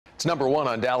It's #1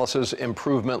 on Dallas's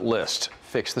improvement list,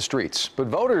 fix the streets. But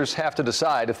voters have to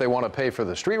decide if they want to pay for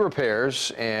the street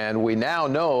repairs, and we now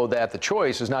know that the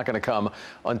choice is not going to come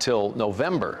until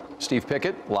November. Steve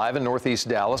Pickett, live in Northeast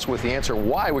Dallas, with the answer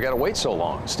why we got to wait so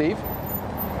long. Steve?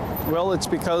 Well, it's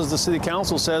because the city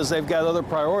council says they've got other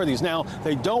priorities. Now,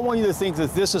 they don't want you to think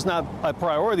that this is not a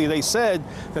priority. They said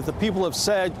that the people have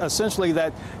said essentially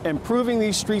that improving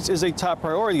these streets is a top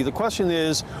priority. The question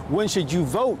is, when should you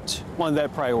vote on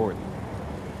that priority?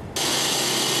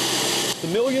 The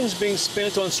millions being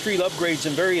spent on street upgrades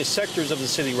in various sectors of the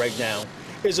city right now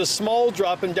is a small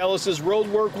drop in Dallas's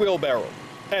roadwork wheelbarrow.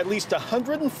 At least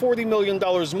 $140 million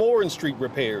more in street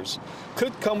repairs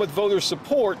could come with voter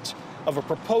support of a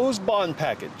proposed bond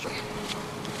package.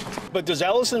 But does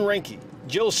Allison Ranke,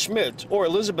 Jill Schmidt, or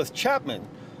Elizabeth Chapman,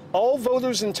 all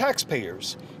voters and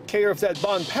taxpayers, care if that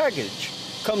bond package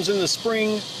comes in the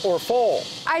spring or fall?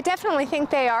 I definitely think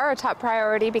they are a top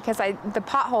priority because the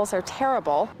potholes are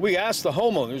terrible. We asked the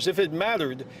homeowners if it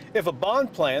mattered if a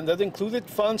bond plan that included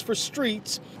funds for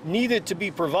streets needed to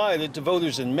be provided to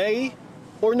voters in May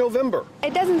or November.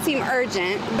 It doesn't seem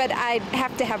urgent, but I'd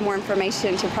have to have more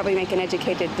information to probably make an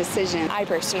educated decision. I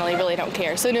personally really don't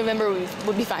care, so November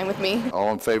would be fine with me.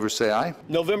 All in favor say aye.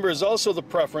 November is also the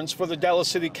preference for the Dallas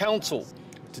City Council.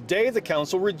 Today, the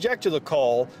council rejected a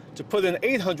call to put an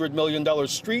 $800 million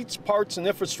streets, parts, and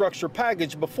infrastructure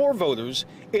package before voters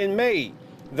in May.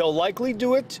 They'll likely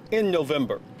do it in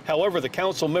November. However, the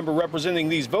council member representing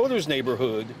these voters'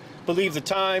 neighborhood believe the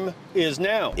time is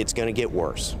now. It's going to get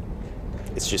worse.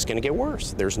 It's just going to get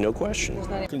worse. There's no question.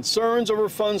 Concerns over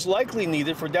funds likely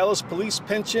needed for Dallas police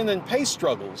pension and pay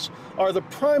struggles are the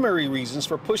primary reasons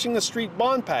for pushing the street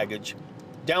bond package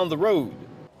down the road.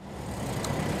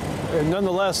 And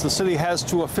nonetheless, the city has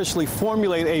to officially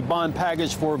formulate a bond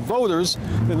package for voters,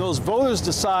 and those voters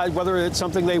decide whether it's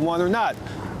something they want or not.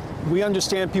 We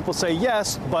understand people say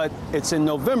yes, but it's in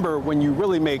November when you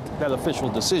really make that official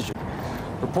decision.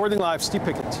 Reporting live, Steve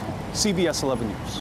Pickett, CBS 11 News.